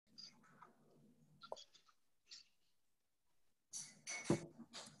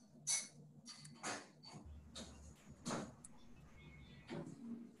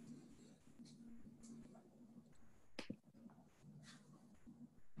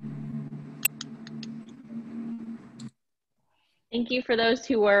Thank you for those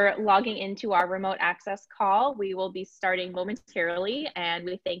who are logging into our remote access call. We will be starting momentarily, and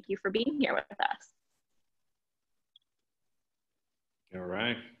we thank you for being here with us. All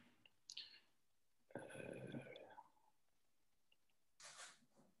right.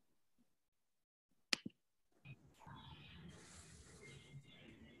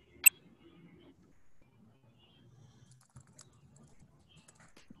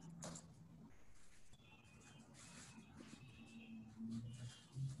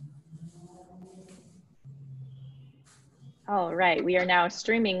 All right, we are now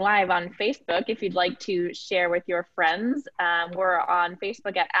streaming live on Facebook. If you'd like to share with your friends, we're on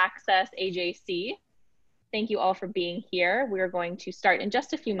Facebook at Access AJC. Thank you all for being here. We're going to start in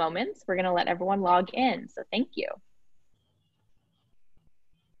just a few moments. We're going to let everyone log in, so thank you.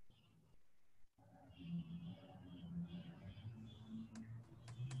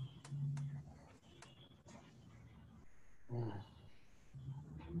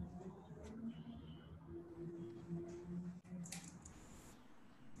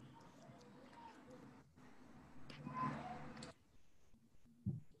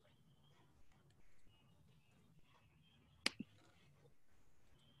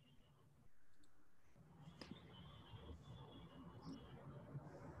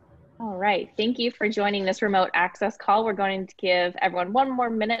 All right, thank you for joining this remote access call. We're going to give everyone one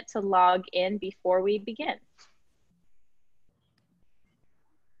more minute to log in before we begin.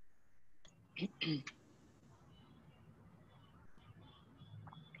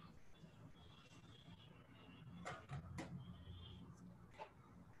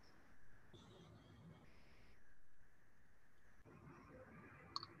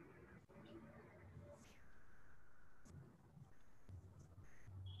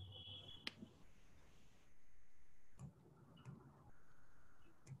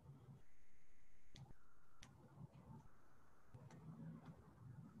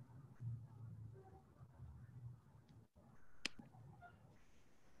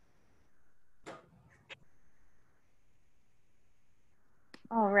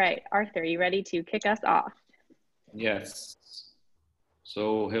 All right, Arthur, are you ready to kick us off? Yes.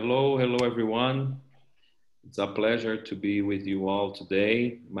 So hello everyone. It's a pleasure to be with you all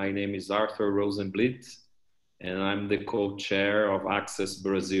today. My name is Arthur Rosenblit, and I'm the co-chair of Access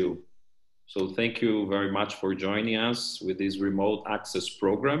Brazil. So thank you very much for joining us with this remote access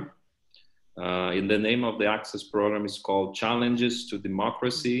program. In the name of the access program is called Challenges to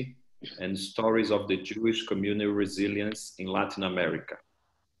Democracy and Stories of the Jewish Community Resilience in Latin America.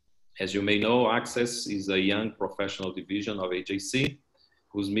 As you may know, Access is a young professional division of AJC,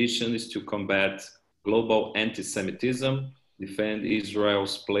 whose mission is to combat global anti-Semitism, defend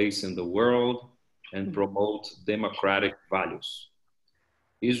Israel's place in the world, and promote democratic values.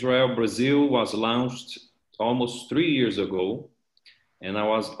 Israel Brazil was launched almost 3 years ago, and I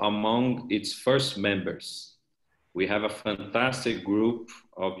was among its first members. We have a fantastic group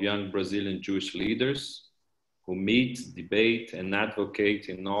of young Brazilian Jewish leaders who meet, debate, and advocate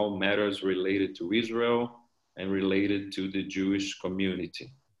in all matters related to Israel and related to the Jewish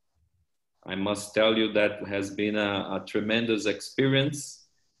community. I must tell you that has been a tremendous experience,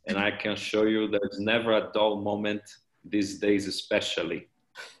 and I can show you there's never a dull moment these days especially.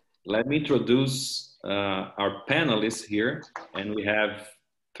 Let me introduce our panelists here, and we have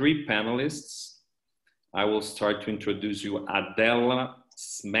 3 panelists. I will start to introduce you Adela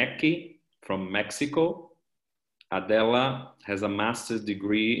Smecki from Mexico. Adela has a master's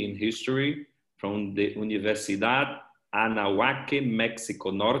degree in history from the Universidad Anahuac,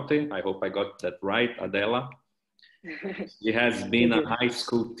 Mexico Norte. I hope I got that right, Adela. She has been a high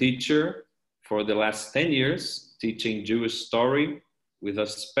school teacher for the last 10 years, teaching Jewish story with a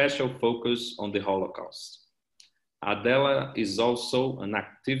special focus on the Holocaust. Adela is also an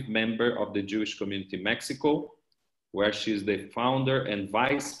active member of the Jewish community in Mexico, where she is the founder and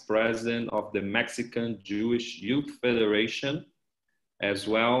vice president of the Mexican Jewish Youth Federation, as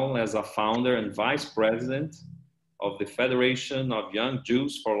well as a founder and vice president of the Federation of Young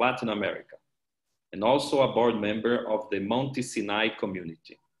Jews for Latin America, and also a board member of the Monte Sinai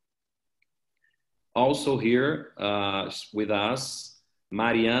community. Also here with us,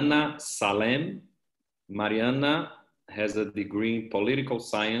 Mariana Salem. Mariana has a degree in political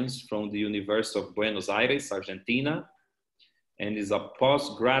science from the University of Buenos Aires, Argentina, and is a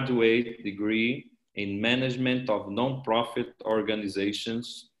postgraduate degree in management of nonprofit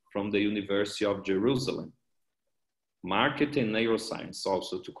organizations from the University of Jerusalem. Marketing and neuroscience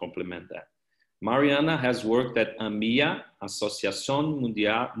also to complement that. Mariana has worked at AMIA, Asociación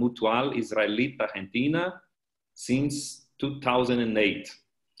Mutual Israelita Argentina, since 2008.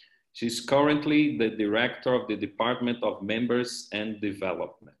 She's currently the director of the Department of Members and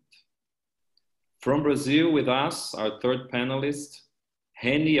Development. From Brazil with us, our third panelist,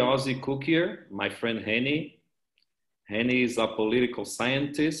 Henny Ozzy Cookier, my friend Henny. Henny is a political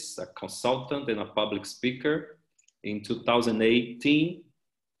scientist, a consultant, and a public speaker. In 2018,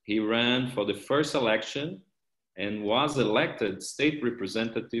 he ran for the first election and was elected state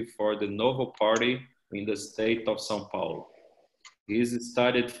representative for the Novo Party in the state of São Paulo. He's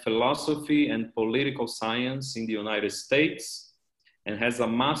studied philosophy and political science in the United States and has a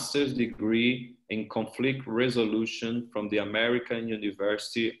master's degree in conflict resolution from the American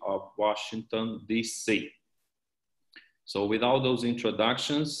University of Washington, D.C. So with all those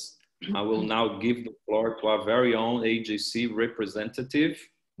introductions, I will now give the floor to our very own AJC representative,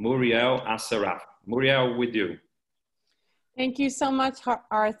 Muriel Asseraf. Muriel, with you. Thank you so much,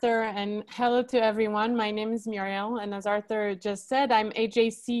 Arthur, and hello to everyone. My name is Muriel, and as Arthur just said, I'm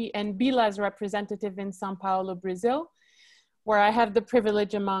AJC and BILA's representative in São Paulo, Brazil, where I have the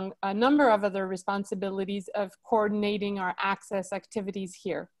privilege, among a number of other responsibilities, of coordinating our access activities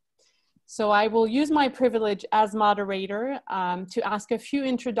here. So I will use my privilege as moderator to ask a few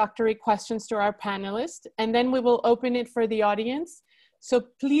introductory questions to our panelists, and then we will open it for the audience. So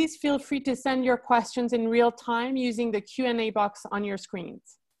please feel free to send your questions in real time using the Q&A box on your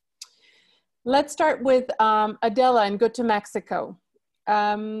screens. Let's start with Adela and go to Mexico.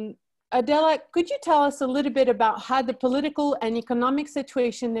 Adela, could you tell us a little bit about how the political and economic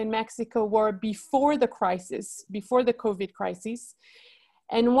situation in Mexico were before the crisis, before the COVID crisis,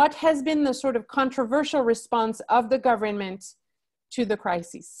 and what has been the sort of controversial response of the government to the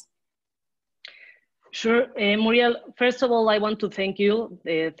crisis? Sure, Muriel, first of all, I want to thank you.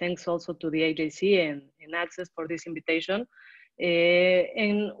 Thanks also to the AJC and Access for this invitation.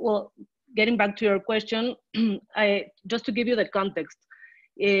 And well, getting back to your question, just to give you the context,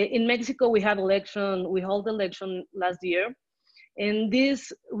 in Mexico, we held election last year, and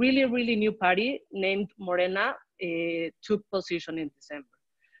this really new party named Morena took position in December.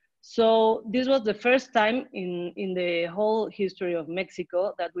 So this was the first time in the whole history of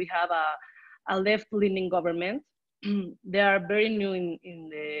Mexico that we have a left-leaning government. They are very new in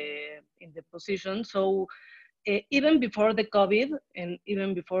the position. So even before the COVID and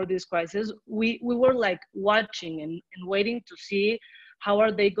even before this crisis, we were like watching and waiting to see how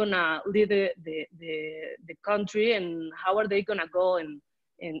are they gonna lead the country and how are they gonna go and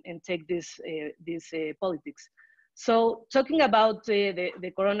take this politics. So talking about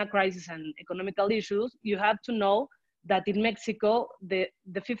the Corona crisis and economical issues, you have to know that in Mexico, the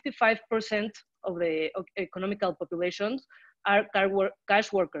 55% of the economical populations are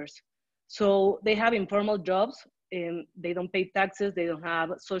cash workers. So they have informal jobs, and they don't pay taxes, they don't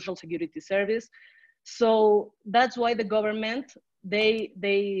have social security service. So that's why the government, they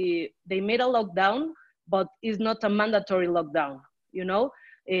made a lockdown, but it's not a mandatory lockdown, you know?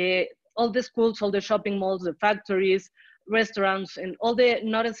 All the schools, all the shopping malls, the factories, restaurants, and all the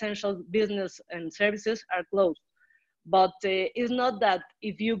not essential business and services are closed. But it's not that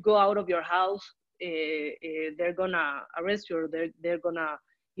if you go out of your house, they're gonna arrest you or they're gonna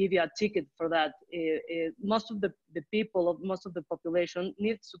give you a ticket for that. Most of the people, most of the population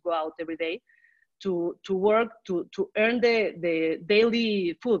needs to go out every day to work, to earn the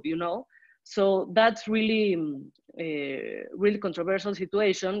daily food, you know? So that's really controversial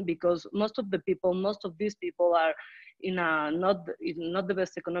situation because most of these people are in not the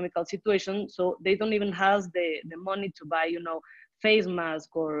best economical situation, so they don't even have the money to buy, you know, face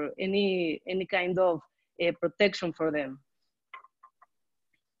mask or any kind of protection for them.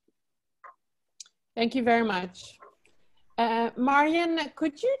 Thank you very much. Marian,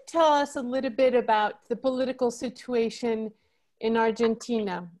 could you tell us a little bit about the political situation in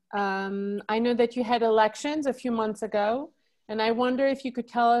Argentina? I know that you had elections a few months ago, and I wonder if you could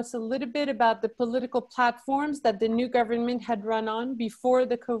tell us a little bit about the political platforms that the new government had run on before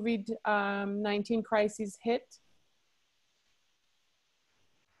the COVID-19 crisis hit.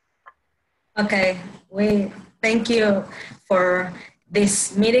 Okay, we thank you for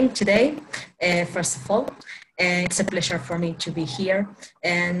this meeting today, first of all. It's a pleasure for me to be here.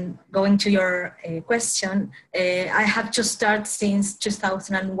 And going to your question, I have to start since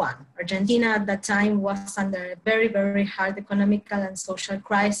 2001. Argentina at that time was under a very hard economical and social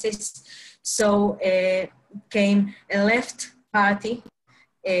crisis. So came a left party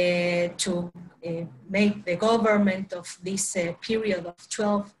to make the government of this period of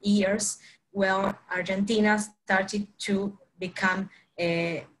 12 years, where Argentina started to become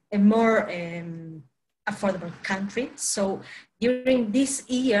a more affordable country. So during these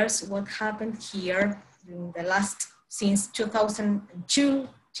years, what happened here in the last, since 2002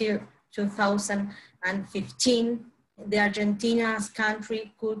 till 2015, the Argentina's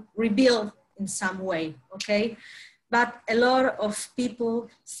country could rebuild in some way, okay? But a lot of people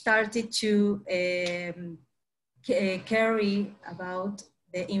started to carry about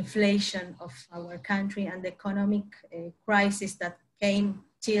the inflation of our country and the economic crisis that came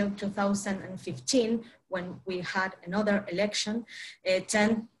till 2015 when we had another election,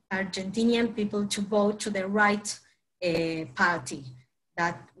 10 Argentinian people to vote to the right party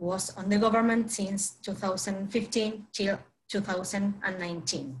that was on the government since 2015 till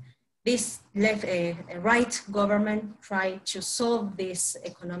 2019. This left a right government tried to solve this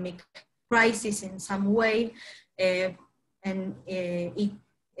economic crisis in some way, and it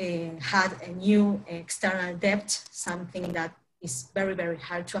had a new external debt, something that is very, very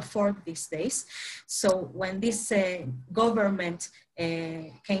hard to afford these days. So when this government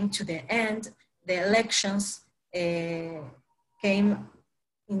came to the end, the elections came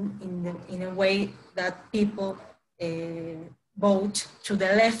in a way that people vote to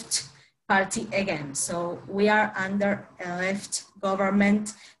the left party again. So we are under a left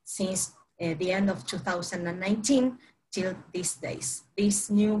government since the end of 2019 till these days. This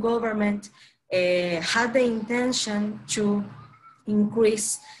new government had the intention to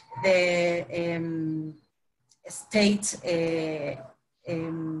increase the state, to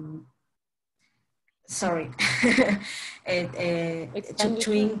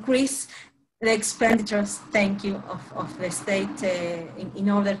increase the expenditures, thank you, of the state in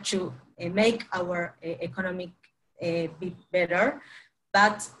order to make our economic be better.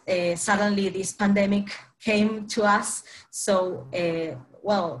 But suddenly this pandemic came to us. So,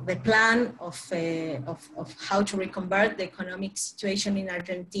 well, the plan of how to reconvert the economic situation in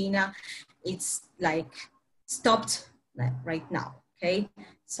Argentina, it's like stopped right now, okay?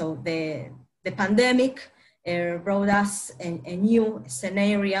 So the pandemic brought us a new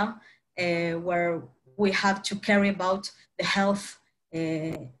scenario where we have to carry about the health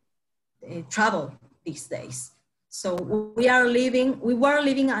trouble these days. So we were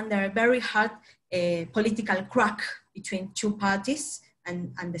living under a very hard political crack between two parties,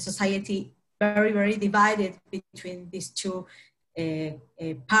 and the society very, very divided between these two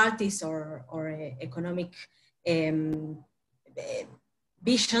parties or economic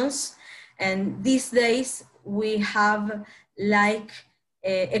visions. And these days we have like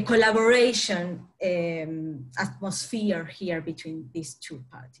a collaboration atmosphere here between these two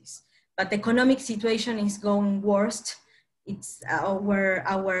parties. But the economic situation is going worse. It's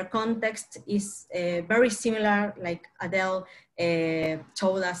our context is very similar, like Adele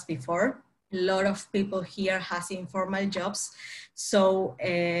told us before. A lot of people here has informal jobs. So,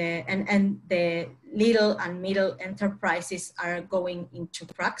 and the little and middle enterprises are going into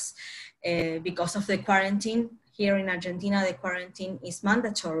cracks because of the quarantine. Here in Argentina, the quarantine is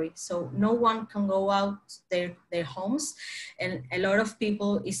mandatory, so no one can go out their homes, and a lot of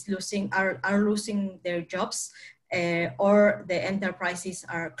people are losing their jobs, or the enterprises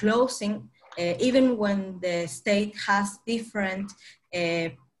are closing, even when the state has different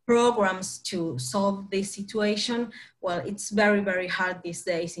programs to solve this situation. Well, it's very, very hard these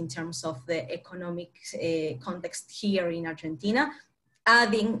days in terms of the economic context here in Argentina.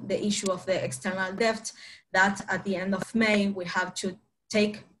 Adding the issue of the external debt, that at the end of May, we have to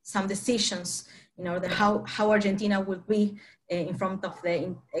take some decisions in order how Argentina will be in front of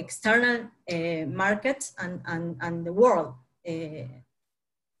the external markets and the world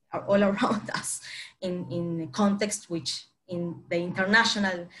all around us in a context which in the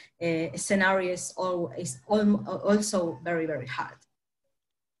international scenario is also very, very hard.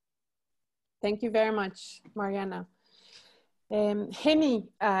 Thank you very much, Mariana. Henny,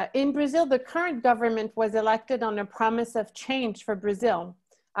 in Brazil, the current government was elected on a promise of change for Brazil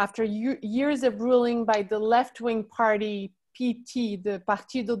after years of ruling by the left-wing party PT, the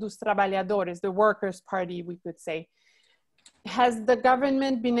Partido dos Trabalhadores, the Workers' Party, we could say. Has the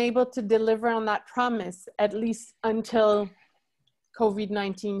government been able to deliver on that promise, at least until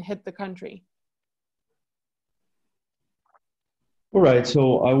COVID-19 hit the country? All right,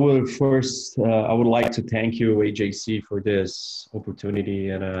 so I will first, I would like to thank you, AJC, for this opportunity,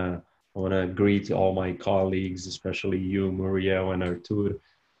 and I want to greet all my colleagues, especially you, Muriel, and Artur.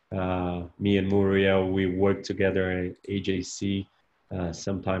 Me and Muriel, we worked together at AJC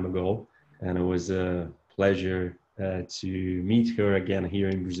some time ago, and it was a pleasure to meet her again here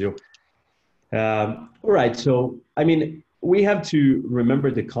in Brazil. All right, so, I mean, we have to remember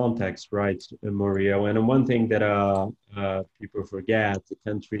the context, right, Muriel? And one thing that people forget, the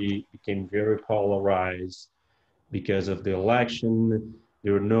country became very polarized because of the election.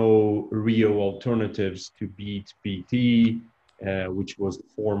 There were no real alternatives to beat PT. which was the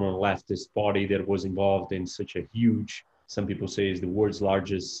former leftist party that was involved in such a huge, some people say is the world's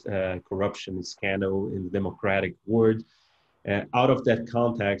largest corruption scandal in the democratic world. Out of that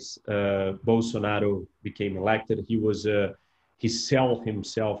context, Bolsonaro became elected. He saw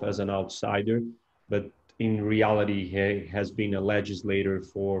himself as an outsider, but in reality, he has been a legislator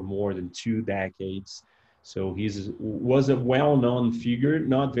for more than 2 decades. So he was a well-known figure,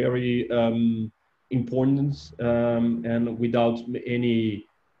 not very important, and without any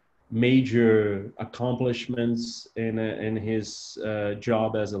major accomplishments in his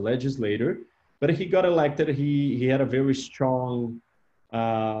job as a legislator. But he got elected. He had a very strong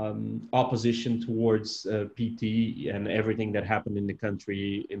opposition towards PT and everything that happened in the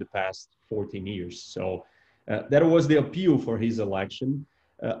country in the past 14 years. So that was the appeal for his election.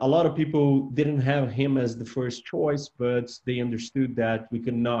 A lot of people didn't have him as the first choice, but they understood that we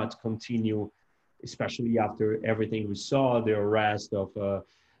could not continue, especially after everything we saw, the arrest of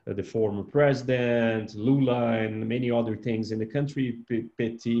the former president, Lula, and many other things in the country,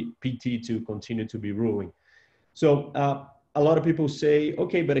 PT to continue to be ruling. So a lot of people say,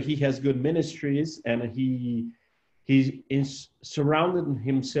 okay, but he has good ministries, and he surrounded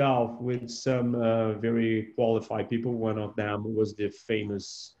himself with some very qualified people. One of them was the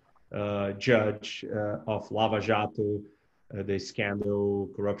famous judge of Lava Jato, the scandal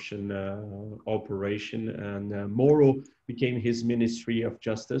corruption operation, and Moro became his Ministry of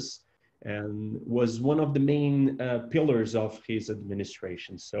Justice and was one of the main pillars of his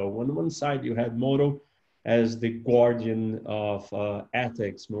administration. So on one side you had Moro as the guardian of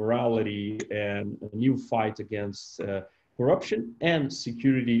ethics, morality, and a new fight against corruption and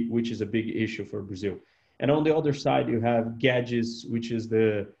security, which is a big issue for Brazil. And on the other side you have Guedes, which is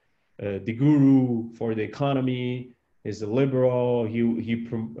the guru for the economy, is a liberal. He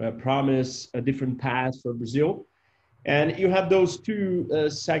promised a different path for Brazil. And you have those two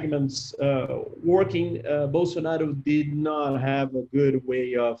segments working. Bolsonaro did not have a good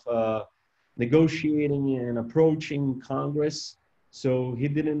way of negotiating and approaching Congress. So he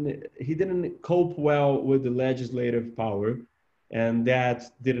didn't cope well with the legislative power, and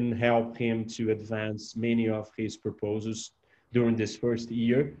that didn't help him to advance many of his proposals during this first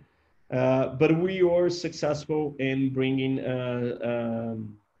year. But we were successful in bringing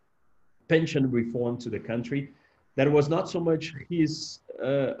pension reform to the country. That was not so much his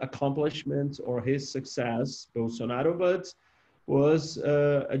accomplishment or his success, Bolsonaro, but was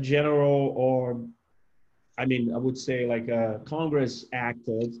a general, or I mean, I would say like Congress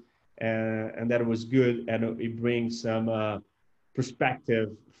acted, and that was good, and it brings some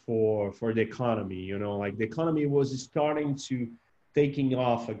perspective for the economy. You know, like the economy was starting to taking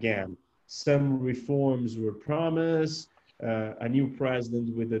off again. Some reforms were promised, a new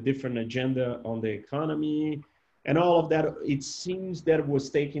president with a different agenda on the economy, and all of that. It seems that it was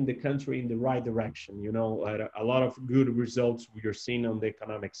taking the country in the right direction. You know, a lot of good results we are seeing on the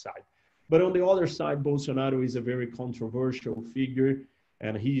economic side. But on the other side, Bolsonaro is a very controversial figure,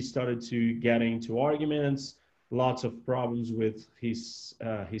 and he started to get into arguments, lots of problems with his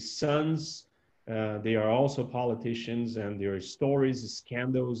sons. They are also politicians, and there are stories,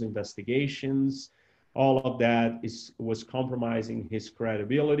 scandals, investigations. All of that was compromising his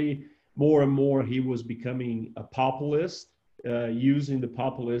credibility. More and more, he was becoming a populist, using the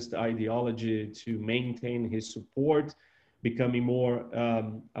populist ideology to maintain his support, becoming more,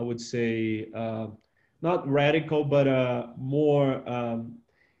 I would say, not radical, but more,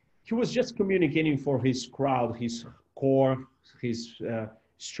 he was just communicating for his crowd, his core, his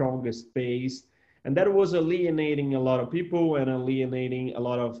strongest base. And that was alienating a lot of people and alienating a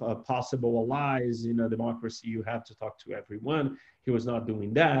lot of possible allies. In a democracy, you have to talk to everyone. He was not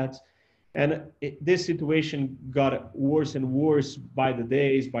doing that. And this situation got worse and worse by the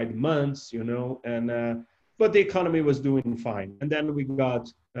days, by the months, you know, and but the economy was doing fine. And then we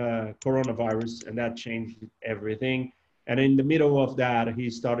got coronavirus, and that changed everything. And in the middle of that, he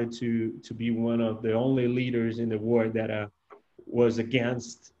started to be one of the only leaders in the world that was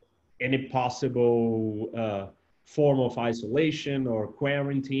against any possible form of isolation or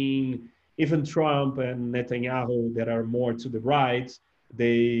quarantine. Even Trump and Netanyahu, that are more to the right,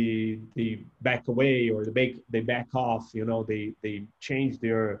 they back away, or they back off. You know, they changed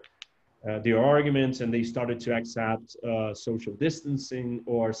their arguments, and they started to accept social distancing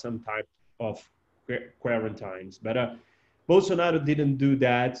or some type of quarantines. But Bolsonaro didn't do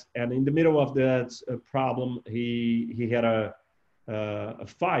that, and in the middle of that problem, he had a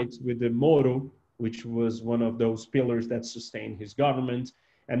fight with the Moro, which was one of those pillars that sustained his government.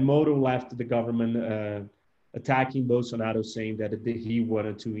 And Moro left the government attacking Bolsonaro, saying that he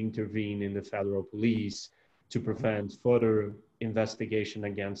wanted to intervene in the federal police to prevent further investigation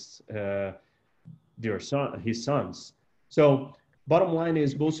against his sons. So bottom line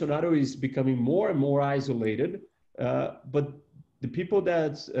is Bolsonaro is becoming more and more isolated, but the people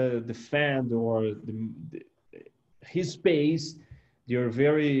that defend or his base, they're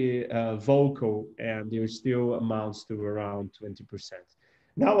very vocal, and there still amounts to around 20%.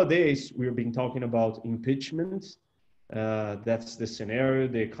 Nowadays, we've been talking about impeachment. That's the scenario.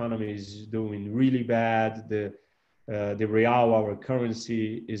 The economy is doing really bad. The real, our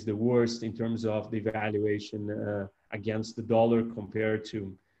currency, is the worst in terms of the valuation against the dollar compared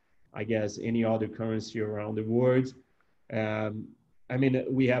to, I guess, any other currency around the world. I mean,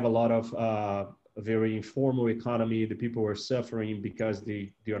 we have a lot of a very informal economy. The people are suffering because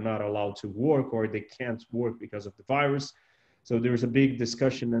they are not allowed to work, or they can't work because of the virus. So there's a big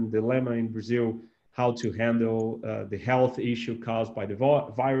discussion and dilemma in Brazil how to handle the health issue caused by the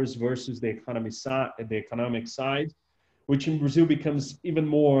virus versus the economic side, which in Brazil becomes even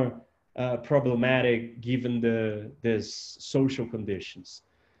more problematic given these social conditions.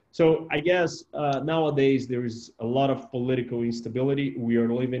 So I guess nowadays there is a lot of political instability. We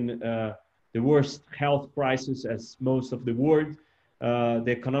are living the worst health crisis as most of the world,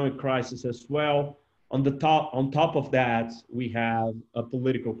 the economic crisis as well. On top of that, we have a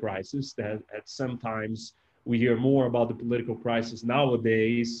political crisis that sometimes we hear more about the political crisis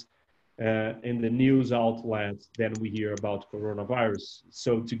nowadays in the news outlets than we hear about coronavirus.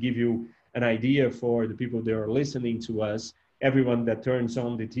 So to give you an idea for the people that are listening to us, everyone that turns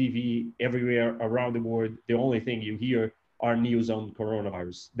on the TV everywhere around the world, the only thing you hear are news on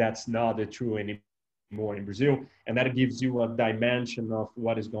coronavirus. That's not true anymore in Brazil. And that gives you a dimension of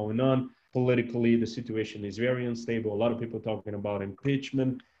what is going on. Politically, the situation is very unstable. A lot of people talking about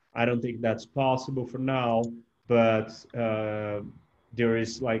impeachment. I don't think that's possible for now, but there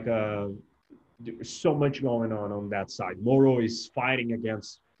is like there's so much going on that side. Moro is fighting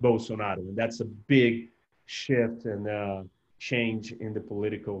against Bolsonaro, and that's a big shift and change in the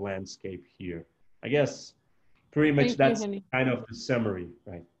political landscape here. I guess pretty much that's kind of the summary,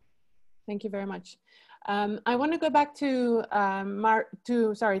 right? Thank you very much. I want to go back to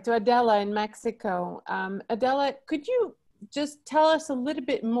Adela in Mexico. Adela, could you just tell us a little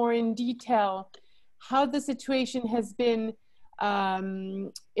bit more in detail how the situation has been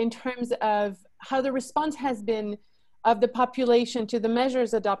in terms of how the response has been of the population to the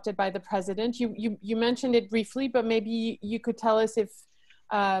measures adopted by the president? You mentioned it briefly, but maybe you could tell us if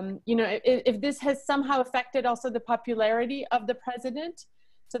if this has somehow affected also the popularity of the president.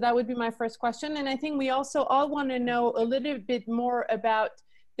 So that would be my first question. And I think we also all want to know a little bit more about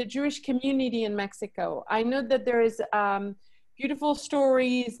the Jewish community in Mexico. I know that there is beautiful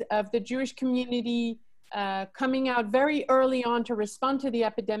stories of the Jewish community coming out very early on to respond to the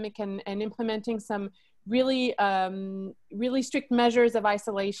epidemic and implementing some really, really strict measures of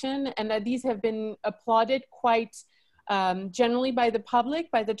isolation, and that these have been applauded quite generally by the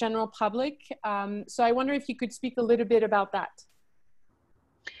public, by the general public. So I wonder if you could speak a little bit about that.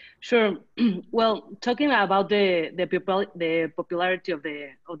 Sure. Well, talking about the popularity of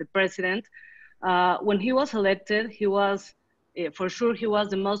the president, when he was elected, he was for sure he was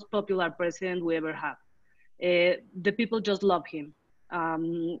the most popular president we ever had. The people just love him.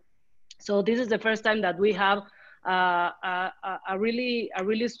 So this is the first time that we have a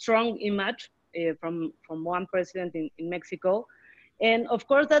really strong image from one president in Mexico. And of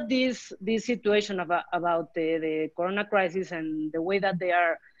course that this situation about the corona crisis and the way that they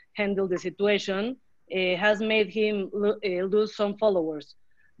are handle the situation has made him lose some followers,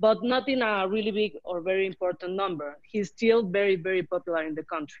 but not in a really big or very important number. He's still very, very popular in the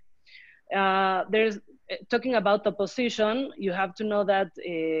country. There's talking about opposition, you have to know that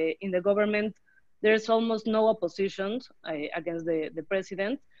in the government, there's almost no opposition against the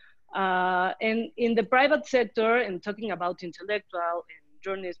president. And in the private sector, and talking about intellectual and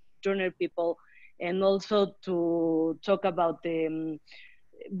journalist people, and also to talk about the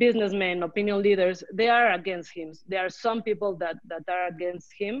businessmen, opinion leaders, they are against him. There are some people that are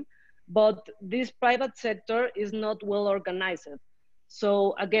against him, but this private sector is not well organized.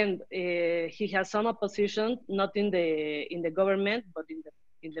 So again, he has some opposition, not in the government, but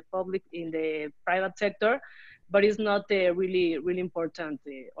in the public, in the private sector, but it's not really important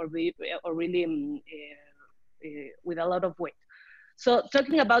or really with a lot of weight. So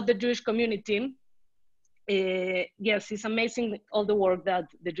talking about the Jewish community, yes, it's amazing all the work that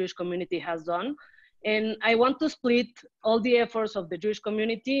the Jewish community has done. And I want to split all the efforts of the Jewish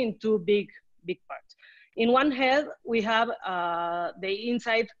community in two big parts. In one hand, we have the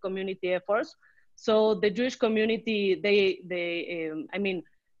inside community efforts. So the Jewish community,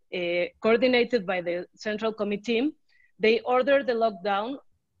 coordinated by the Central Committee, they ordered the lockdown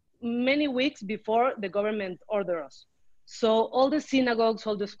many weeks before the government ordered us. So all the synagogues,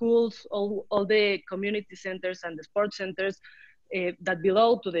 all the schools, all the community centers and the sports centers that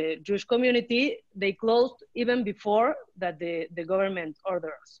belong to the Jewish community, they closed even before that the government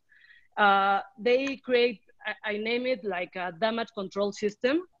ordered us. They create, I name it like a damage control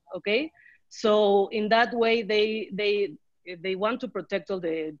system, okay? So in that way, they want to protect all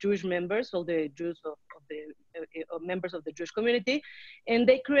the Jewish members, all the Jews of members of the Jewish community, and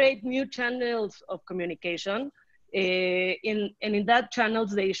they create new channels of communication. In that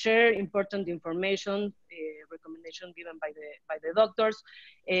channels, they share important information, recommendation given by the doctors.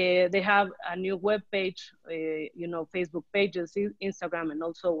 They have a new web page, you know, Facebook pages, Instagram, and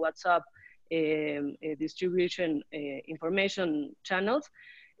also WhatsApp distribution information channels.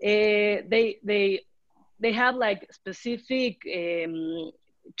 They have like specific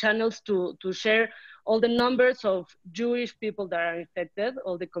channels to share all the numbers of Jewish people that are infected,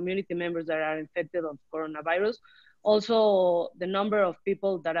 all the community members that are infected of coronavirus, also the number of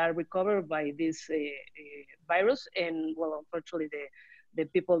people that are recovered by this virus, and well, unfortunately, the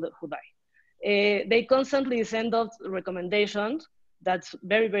people who die. They constantly send out recommendations. That's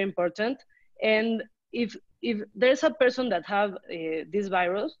very, very important. And if there's a person that have this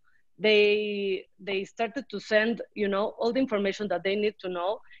virus, they started to send, you know, all the information that they need to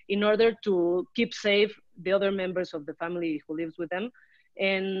know in order to keep safe the other members of the family who lives with them.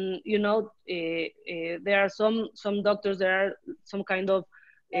 And, you know, there are some doctors, there are some kind of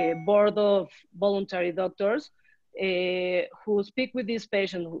board of voluntary doctors who speak with this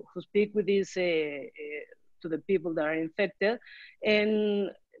patient, who speak with this, to the people that are infected.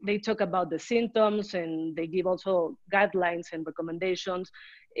 And they talk about the symptoms, and they give also guidelines and recommendations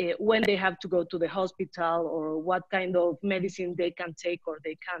when they have to go to the hospital, or what kind of medicine they can take or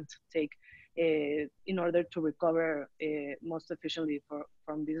they can't take in order to recover most efficiently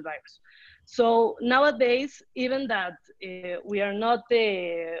from this virus. So nowadays, even that we are not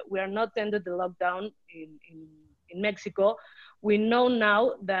ended the lockdown in Mexico, we know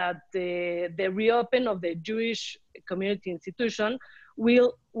now that the reopen of the Jewish community institution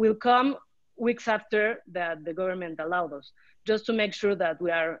will come weeks after that the government allowed us, just to make sure that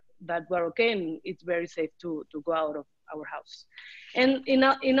we're okay and it's very safe to go out of our house. And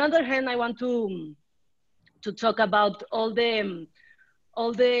in other hand, I want to talk about all the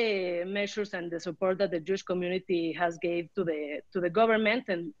measures and the support that the Jewish community has gave to the government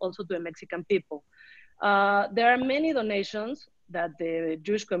and also to the Mexican people. There are many donations that the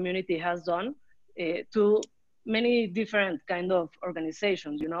Jewish community has done to many different kind of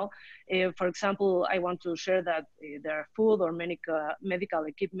organizations, you know. For example, I want to share that there are food or medical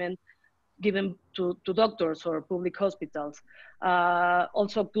equipment given to doctors or public hospitals.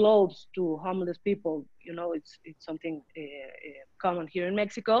 Also clothes to homeless people, you know, it's something common here in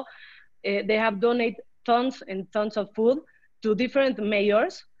Mexico. They have donated tons and tons of food to different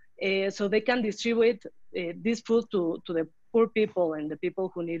mayors so they can distribute this food to the poor people and the people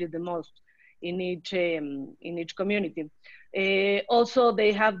who need it the most in each community. Also,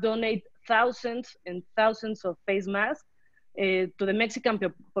 they have donated thousands and thousands of face masks to the Mexican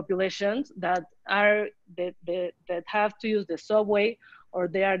populations that have to use the subway, or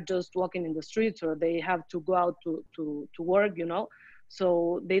they are just walking in the streets, or they have to go out to work, you know.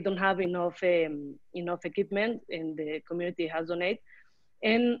 So they don't have enough equipment, and the community has donated.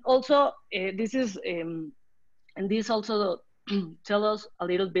 And also, this also tell us a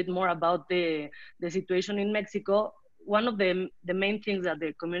little bit more about the situation in Mexico. One of the main things that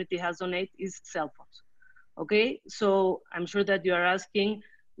the community has donated is cell phones. Okay, so I'm sure that you are asking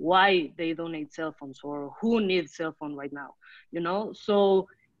why they donate cell phones, or who needs cell phone right now, you know? So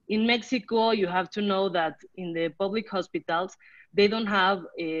in Mexico, you have to know that in the public hospitals, they don't have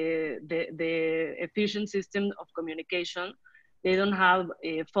the efficient system of communication. They don't have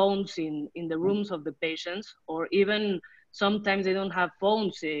phones in the rooms of the patients, or even sometimes they don't have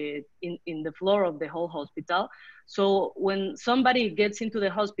phones in the floor of the whole hospital. So when somebody gets into the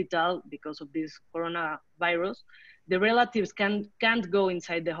hospital because of this coronavirus, the relatives can't go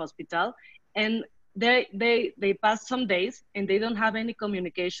inside the hospital, and they pass some days and they don't have any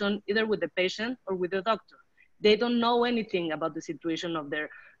communication either with the patient or with the doctor. They don't know anything about the situation of the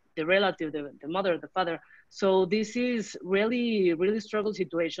relative, the mother, the father. So this is really, really struggle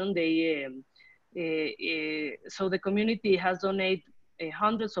situation. So the community has donated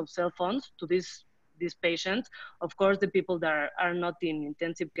hundreds of cell phones to these patients. Of course, the people that are not in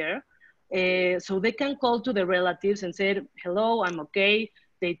intensive care. So they can call to the relatives and say, hello, I'm okay.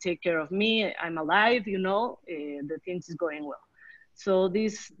 They take care of me. I'm alive, you know, the things is going well. So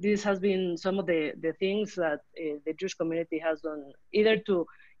this has been some of the things that the Jewish community has done, either to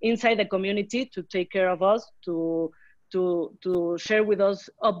inside the community to take care of us, to share with us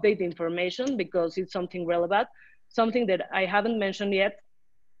update information because it's something relevant, something that I haven't mentioned yet,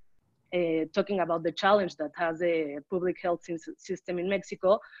 talking about the challenge that has the public health system in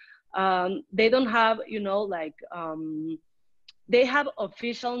Mexico. They don't have, they have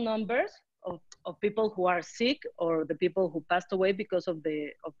official numbers of people who are sick or the people who passed away because of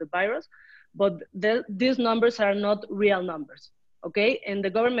the virus, but these numbers are not real numbers. Okay, and the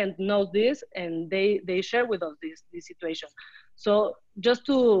government knows this, and they share with us this situation. So just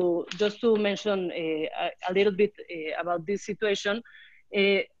to mention a little bit about this situation,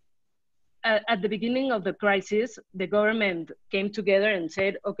 at the beginning of the crisis, the government came together and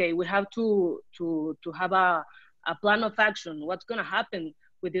said, okay, we have to have a plan of action. What's going to happen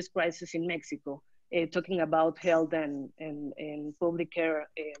with this crisis in Mexico? Talking about health and public care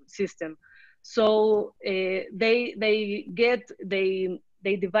system. So they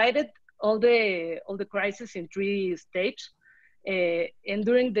divided all the crisis in 3 stages, and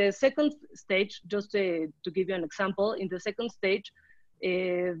during the second stage, just to give you an example, in the second stage,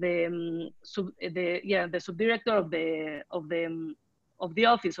 the subdirector of the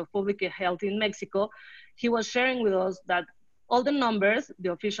Office of Public Health in Mexico, he was sharing with us that all the numbers,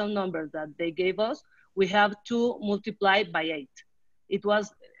 the official numbers that they gave us, we have to multiply by 8. It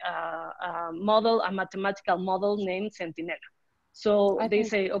was a mathematical model named Sentinel. So they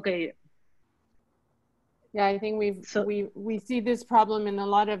say, okay. Yeah, I think we see this problem in a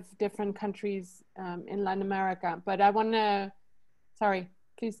lot of different countries in Latin America. But I want to, sorry,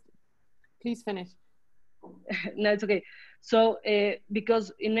 please finish. No, it's okay. So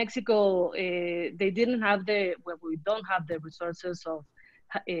because in Mexico they didn't have we don't have the resources of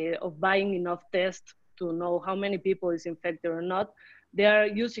buying enough tests to know how many people is infected or not. They are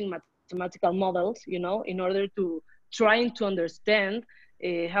using mathematical models, in order to trying to understand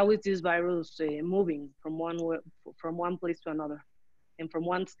how is this virus moving from one place to another, and from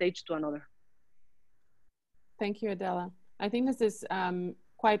one stage to another. Thank you, Adela. I think this is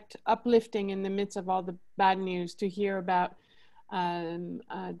quite uplifting in the midst of all the bad news to hear about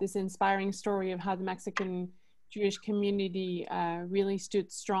this inspiring story of how the Mexican Jewish community really stood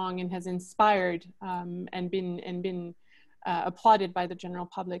strong and has inspired and been applauded by the general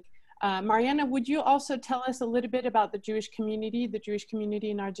public. Mariana, would you also tell us a little bit about the Jewish community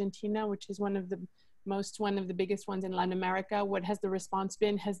in Argentina, which is one of the biggest ones in Latin America? What has the response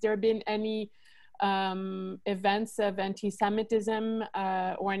been? Has there been any events of anti-Semitism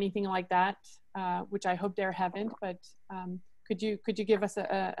or anything like that, which I hope there haven't, but could you give us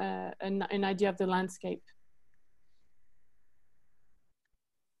an idea of the landscape?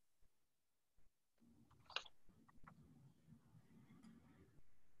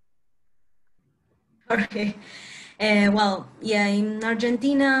 Okay. Well, yeah, in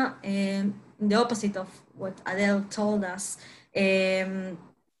Argentina, the opposite of what Adele told us,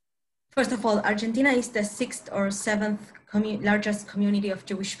 first of all, Argentina is the 6th or 7th largest community of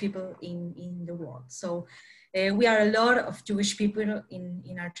Jewish people in the world. So we are a lot of Jewish people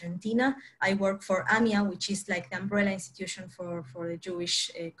in Argentina. I work for AMIA, which is like the umbrella institution for the Jewish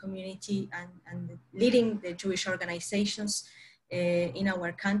community and leading the Jewish organizations in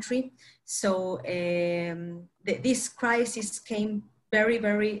our country. So this crisis came very,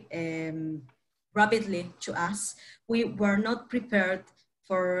 very rapidly to us. We were not prepared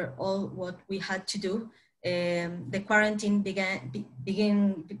for all what we had to do. The quarantine began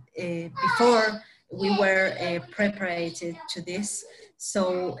before we were prepared to this.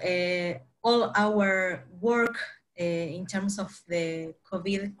 So all our work in terms of the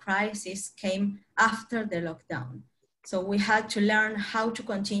COVID crisis came after the lockdown. So we had to learn how to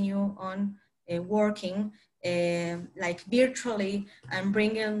continue on working like virtually and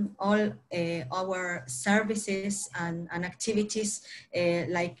bringing all our services and activities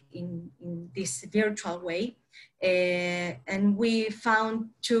like in this virtual way. And we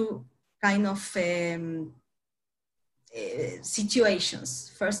found 2 kind of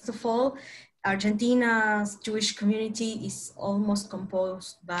situations. First of all, Argentina's Jewish community is almost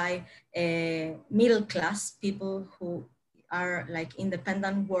composed by middle class people who are like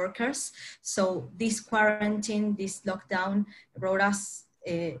independent workers. So this quarantine, this lockdown brought us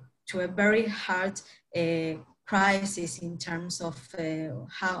to a very hard crisis in terms of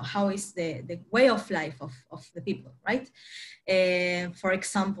how is the way of life of the people, right? For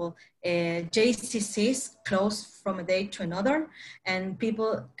example, JCCs closed from a day to another, and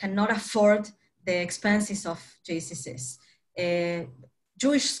people cannot afford the expenses of JCCs.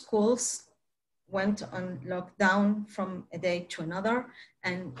 Jewish schools went on lockdown from a day to another,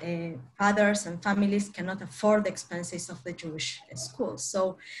 and fathers and families cannot afford the expenses of the Jewish schools.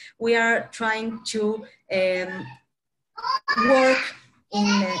 So we are trying to work in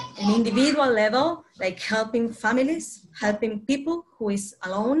an individual level, like helping families, helping people who is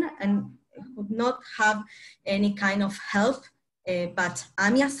alone and would not have any kind of help, but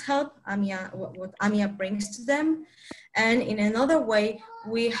AMIA's help, what AMIA brings to them. And in another way,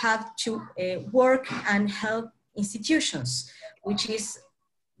 we have to work and help institutions, which is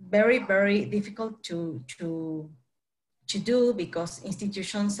very, very difficult to do because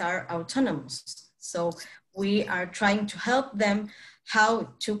institutions are autonomous. So we are trying to help them how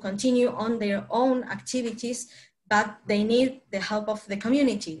to continue on their own activities, but they need the help of the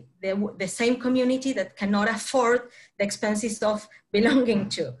community, the same community that cannot afford the expenses of belonging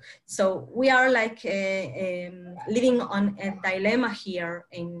to. So we are like living on a dilemma here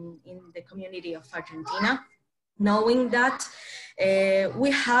in the community of Argentina, knowing that we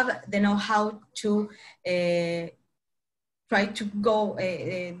have the know-how to try to go,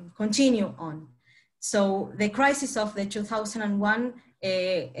 continue on. So the crisis of the 2001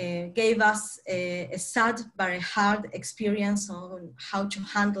 gave us a sad but a hard experience on how to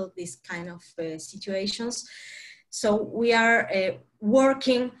handle this kind of situations. So we are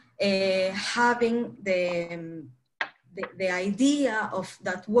working, having the idea of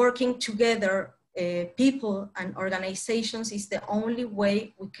that working together, people and organizations is the only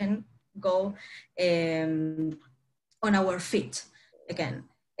way we can go on our feet again.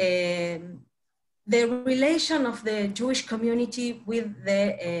 The relation of the Jewish community with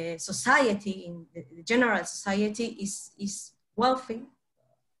the society, in the general society, is wealthy.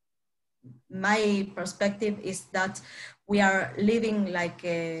 My perspective is that we are living like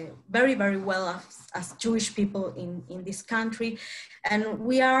very, very well as Jewish people in this country. And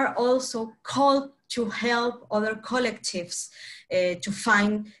we are also called to help other collectives to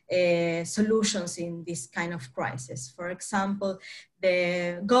find solutions in this kind of crisis. For example,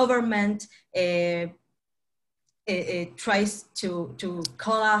 the government tries to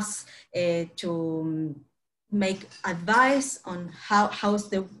call us to make advice on how's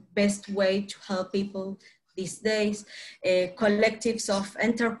the best way to help people these days. Collectives of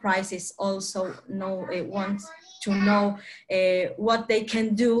enterprises also want to know what they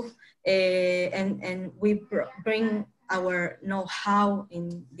can do, and we bring our know-how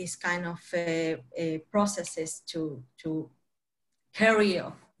in this kind of processes to carry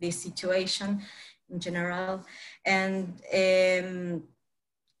off this situation in general. And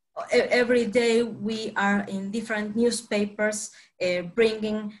every day we are in different newspapers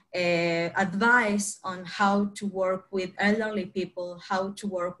bringing advice on how to work with elderly people, how to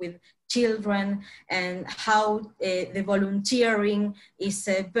work with children, and how the volunteering is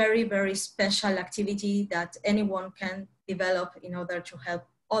a very, very special activity that anyone can develop in order to help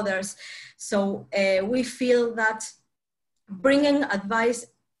others. So we feel that bringing advice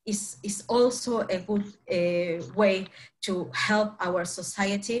is also a good way to help our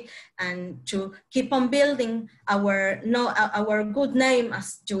society and to keep on building our good name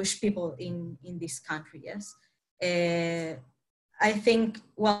as Jewish people in this country. Yes, I think,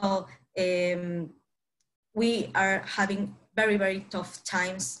 well, we are having very, very tough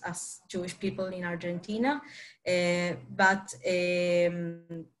times as Jewish people in Argentina, but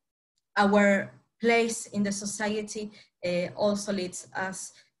our place in the society also leads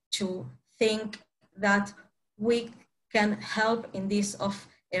us to think that we can help in this of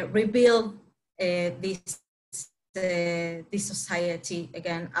rebuild this society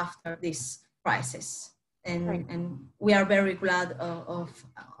again after this crisis. And, right. And we are very glad of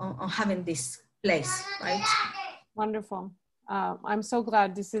having this place, right? Wonderful. I'm so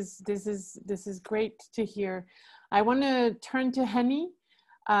glad. This is great to hear. I want to turn to Henny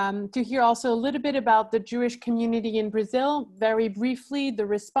to hear also a little bit about the Jewish community in Brazil. Very briefly, the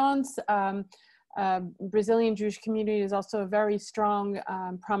response. Brazilian Jewish community is also a very strong,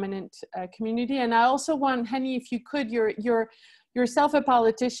 prominent community. And I also want, Henny, if you could, you're yourself a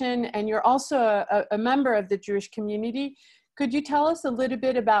politician and you're also a member of the Jewish community. Could you tell us a little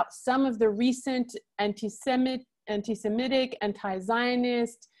bit about some of the recent anti-Semitic,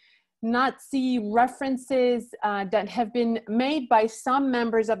 anti-Zionist, Nazi references that have been made by some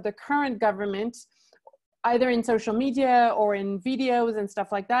members of the current government, either in social media or in videos and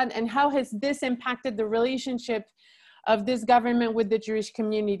stuff like that? And how has this impacted the relationship of this government with the Jewish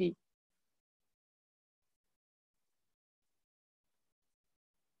community?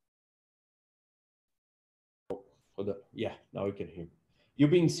 Yeah, now we can hear.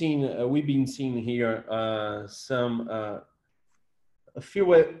 You've been seeing, we've been seeing here some a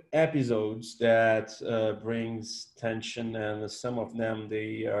few episodes that brings tension, and some of them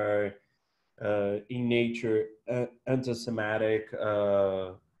they are in nature anti-Semitic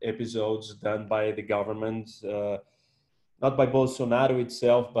episodes done by the government, not by Bolsonaro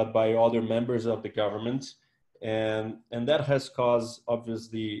itself, but by other members of the government. And that has caused,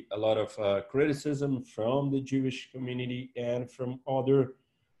 obviously, a lot of criticism from the Jewish community and from other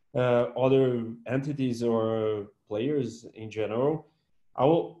entities or players in general.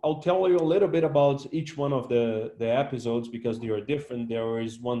 I'll tell you a little bit about each one of the episodes because they are different. There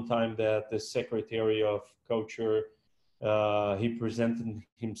is one time that the Secretary of Culture, he presented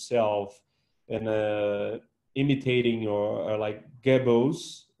himself and imitating or like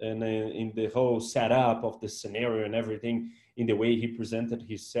Goebbels, and in the whole setup of the scenario and everything, in the way he presented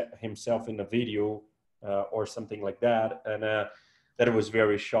himself in a video or something like that. And that was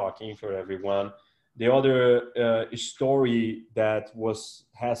very shocking for everyone. The other story that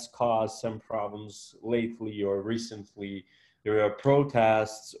has caused some problems lately or recently, there are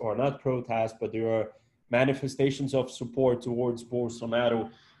protests, or not protests, but there are manifestations of support towards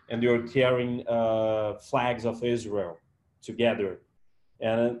Bolsonaro, and they are carrying flags of Israel together.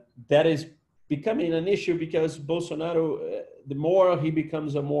 And that is becoming an issue because Bolsonaro, the more he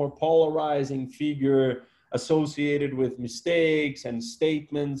becomes a more polarizing figure associated with mistakes and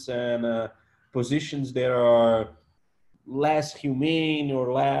statements and positions that are less humane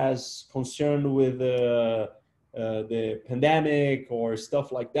or less concerned with the pandemic or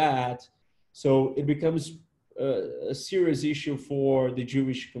stuff like that. So it becomes a serious issue for the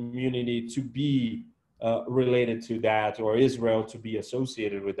Jewish community to be related to that, or Israel to be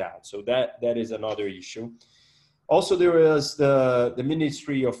associated with that. So that is another issue. Also, there is the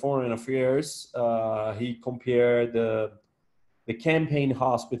Ministry of Foreign Affairs. He compared the campaign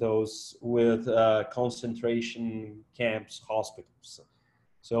hospitals with concentration camps hospitals.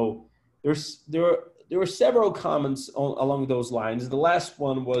 So there were several comments along those lines. The last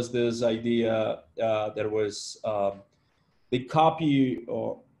one was this idea that was the copy,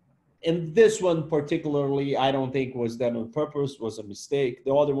 and this one particularly, I don't think was done on purpose, was a mistake.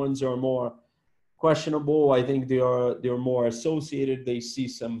 The other ones are more questionable. I think they're more associated. They see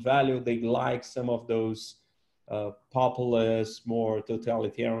some value. They like some of those populist, more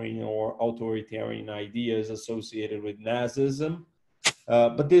totalitarian or authoritarian ideas associated with Nazism.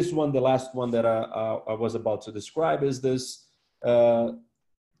 But this one, the last one that I was about to describe, is this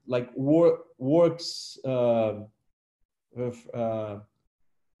like works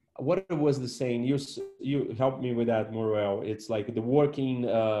what was the saying? You helped me with that, Morel. It's like the working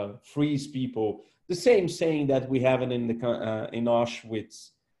frees people. The same saying that we have in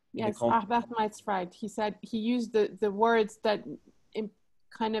Auschwitz. Yes, Arbeitsfreiheit. He said he used the words that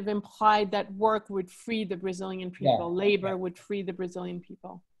kind of implied that work would free the Brazilian people, labor would free the Brazilian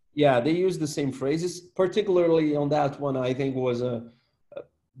people. Yeah, they used the same phrases. Particularly on that one, I think was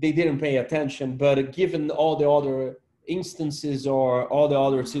they didn't pay attention. But given all the other instances or all the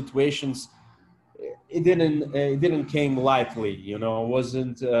other situations, it didn't came lightly. You know,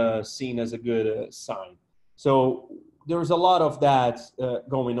 wasn't seen as a good sign. So there's a lot of that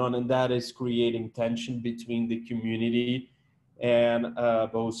going on, and that is creating tension between the community and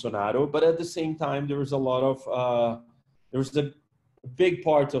Bolsonaro. But at the same time, there's a lot of there's a big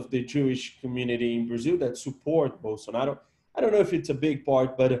part of the Jewish community in Brazil that support Bolsonaro. I don't know if it's a big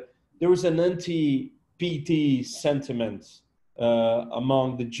part, but there was an anti-PT sentiment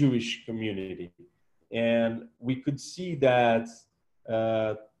among the Jewish community, and we could see that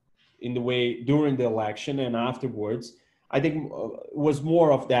in the way during the election and afterwards. I think it was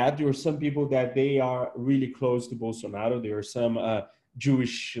more of that. There are some people that they are really close to Bolsonaro. There are some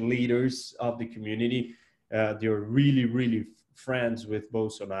Jewish leaders of the community. They're really, really friends with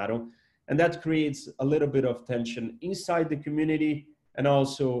Bolsonaro. And that creates a little bit of tension inside the community and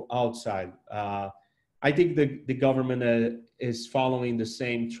also outside. I think the government is following the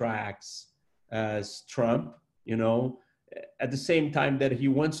same tracks as Trump, you know, at the same time that he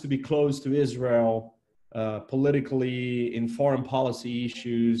wants to be close to Israel, politically, in foreign policy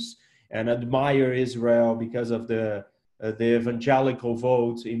issues, and admire Israel because of the evangelical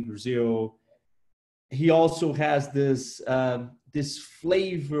vote in Brazil. He also has this this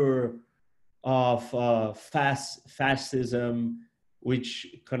flavor of fascism,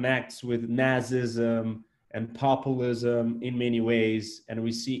 which connects with Nazism and populism in many ways, and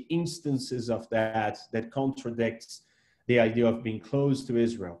we see instances of that contradicts the idea of being close to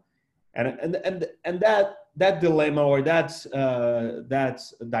Israel. And that dilemma or that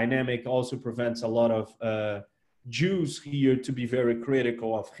dynamic also prevents a lot of Jews here to be very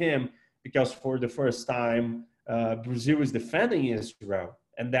critical of him, because for the first time Brazil is defending Israel,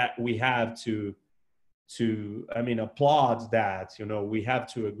 and that we have to applaud that. We have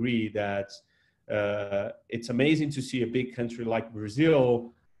to agree that it's amazing to see a big country like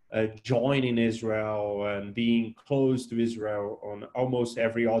Brazil joining Israel and being close to Israel on almost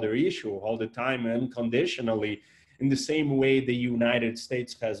every other issue all the time, unconditionally, in the same way the United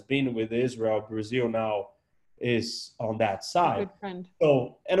States has been with Israel. Brazil now is on that side. Good friend.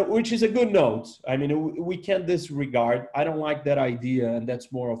 So, and which is a good note. I mean, we can't disregard. I don't like that idea, and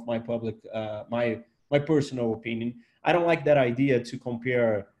that's more of my public, my personal opinion. I don't like that idea to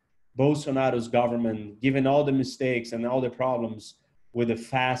compare Bolsonaro's government, given all the mistakes and all the problems, with a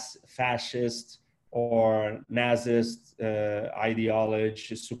fascist or Nazist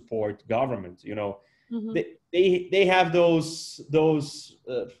ideology support government. Mm-hmm. They have those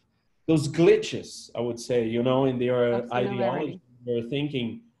glitches, I would say, in their ideology, their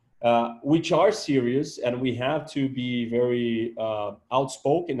thinking, which are serious, and we have to be very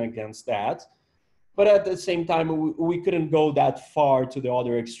outspoken against that. But at the same time, we couldn't go that far to the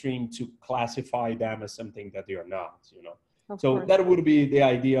other extreme to classify them as something that they are not, So that would be the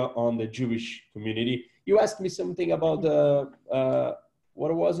idea on the Jewish community. You asked me something about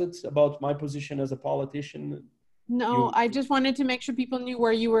what was it about my position as a politician? No, I just wanted to make sure people knew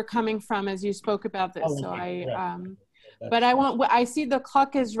where you were coming from as you spoke about this. So but I see the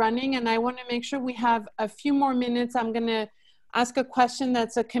clock is running, and I want to make sure we have a few more minutes. I'm going to ask a question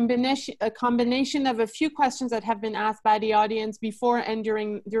that's a combination of a few questions that have been asked by the audience before and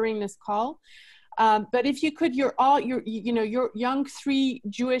during this call. But if you could, you're young 3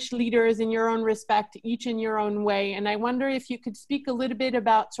 Jewish leaders in your own respect, each in your own way. And I wonder if you could speak a little bit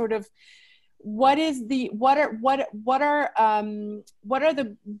about sort of what are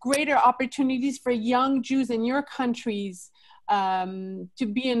the greater opportunities for young Jews in your countries to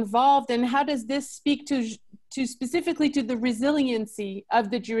be involved, and how does this speak to specifically to the resiliency of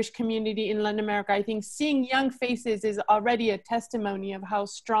the Jewish community in Latin America? I think seeing young faces is already a testimony of how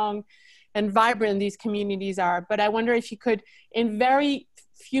strong and vibrant these communities are. But I wonder if you could, in very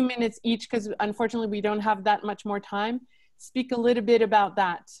few minutes each, because unfortunately we don't have that much more time, speak a little bit about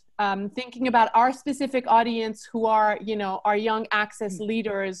that. Thinking about our specific audience, who are, our young access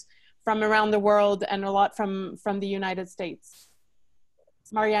leaders from around the world, and a lot from the United States.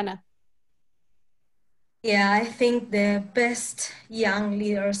 Mariana. Yeah, I think the best young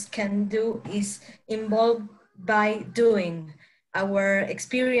leaders can do is involve by doing. Our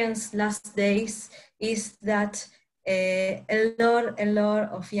experience last days is that a lot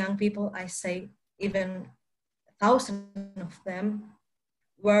of young people, I say even thousands of them,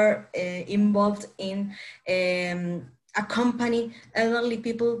 were involved in accompany elderly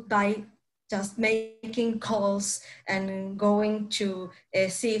people by just making calls and going to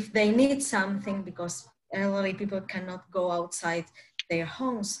see if they need something, because elderly people cannot go outside their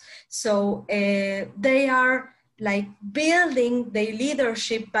homes. So they are like building their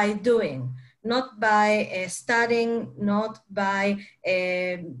leadership by doing, not by studying, not by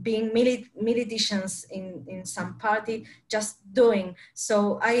being militants in some party, just doing.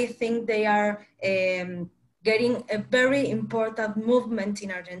 So I think they are getting a very important movement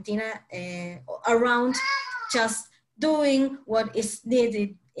in Argentina around just doing what is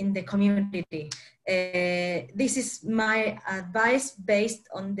needed in the community. This is my advice based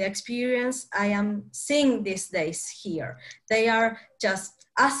on the experience I am seeing these days here. They are just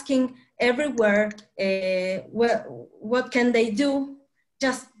asking everywhere, what can they do?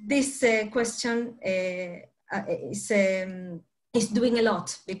 Just this question is doing a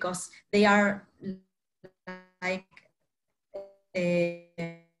lot, because they are like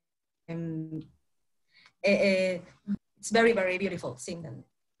it's very, very beautiful seeing them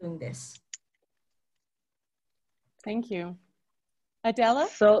doing this. Thank you. Adela?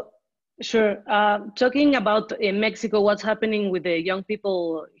 So, sure. Talking about Mexico, what's happening with the young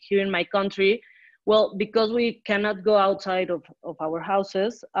people here in my country? Well, because we cannot go outside of our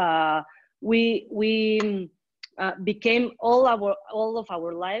houses, we became all of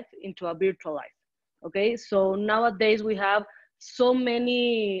our life into a virtual life. Okay, so nowadays we have so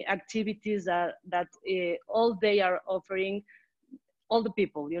many activities that all they are offering. All the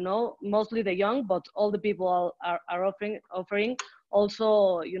people, mostly the young, but all the people are offering.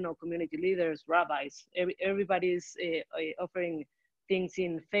 Also, community leaders, rabbis, everybody's offering things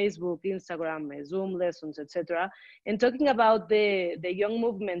in Facebook, Instagram, Zoom lessons, etc. And talking about the young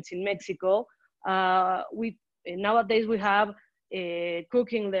movements in Mexico, nowadays we have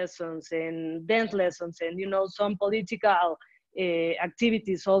cooking lessons and dance lessons, and some political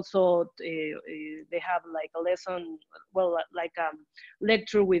activities also. They have like a lesson, well, like a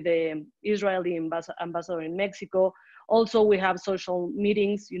lecture with the Israeli ambassador in Mexico. Also, we have social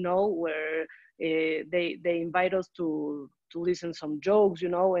meetings, you know, where they invite us to listen some jokes, you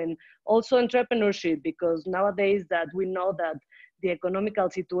know, and also entrepreneurship, because nowadays that we know that the economical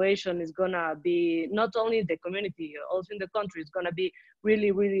situation is gonna be, not only in the community, also in the country, it's gonna be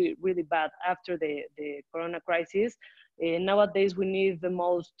really, really, really bad after the Corona crisis. Nowadays, we need the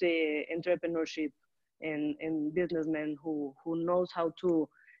most entrepreneurship and businessmen who knows how to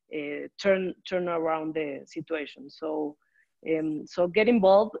turn around the situation. So, so get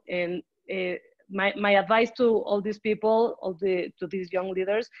involved. And my advice to all these people, to these young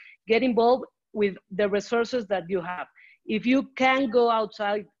leaders, get involved with the resources that you have. If you can go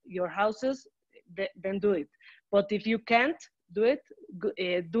outside your houses, then do it. But if you can't do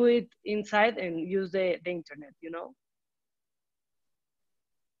it inside and use the internet, you know?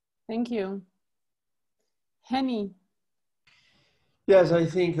 Thank you. Henny. Yes, I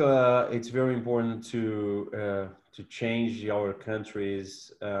think it's very important to change our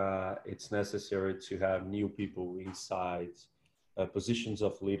countries. It's necessary to have new people inside positions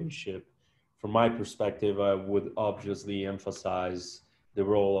of leadership. From my perspective, I would obviously emphasize the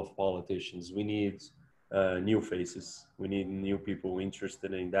role of politicians. We need new faces. We need new people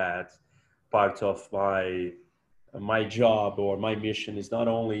interested in that. Part of my job or my mission is not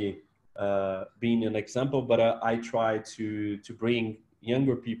only being an example, but I try to bring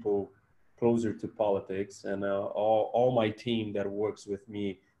younger people closer to politics, and all my team that works with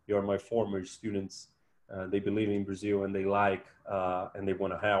me, they are my former students. They believe in Brazil and they like and they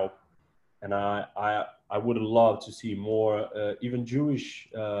want to help. And I would love to see more even Jewish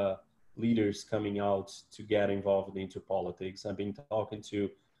leaders coming out to get involved into politics. I've been talking to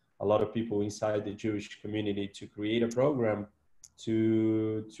a lot of people inside the Jewish community to create a program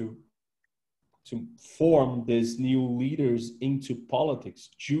to form these new leaders into politics,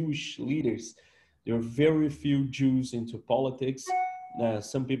 Jewish leaders. There are very few Jews into politics.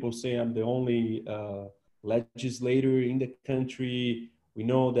 Some people say I'm the only legislator in the country. We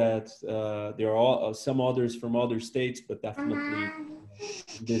know that there are some others from other states, but definitely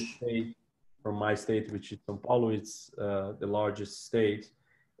this state, from my state, which is São Paulo, it's the largest state.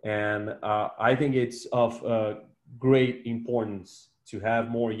 And I think it's of great importance to have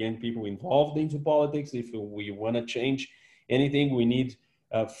more young people involved into politics. If we want to change anything, we need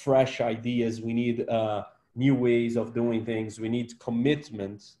fresh ideas. We need new ways of doing things. We need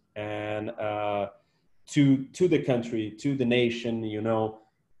commitment and to the country, to the nation, you know.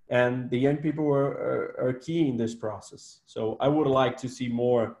 And the young people are key in this process. So I would like to see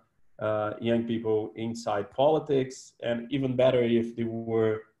more young people inside politics, and even better if they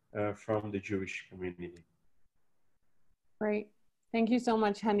were from the Jewish community. Great. Thank you so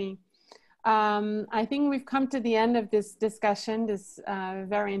much, Henny. I think we've come to the end of this discussion, this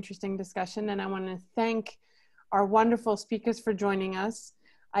very interesting discussion, and I want to thank our wonderful speakers for joining us.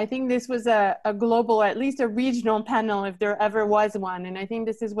 I think this was a global, at least a regional panel, if there ever was one, and I think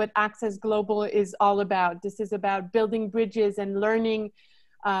this is what Access Global is all about. This is about building bridges and learning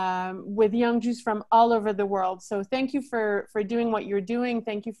with young Jews from all over the world. So thank you for doing what you're doing.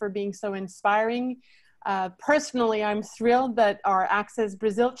 Thank you for being so inspiring. Personally, I'm thrilled that our Access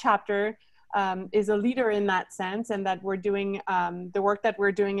Brazil chapter is a leader in that sense, and that we're doing the work that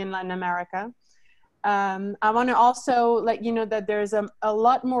we're doing in Latin America. I want to also let you know that there's a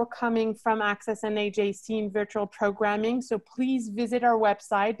lot more coming from Access and AJC in virtual programming. So please visit our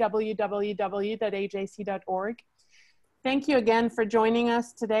website, www.ajc.org. Thank you again for joining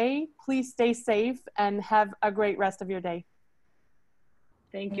us today. Please stay safe and have a great rest of your day.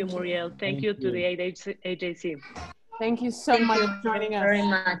 Thank you, Muriel. Thank you to the AJC. Thank you so much for joining us. Very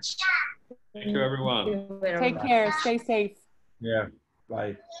much. Thank you, everyone. Take care. Stay safe. Yeah.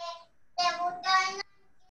 Bye.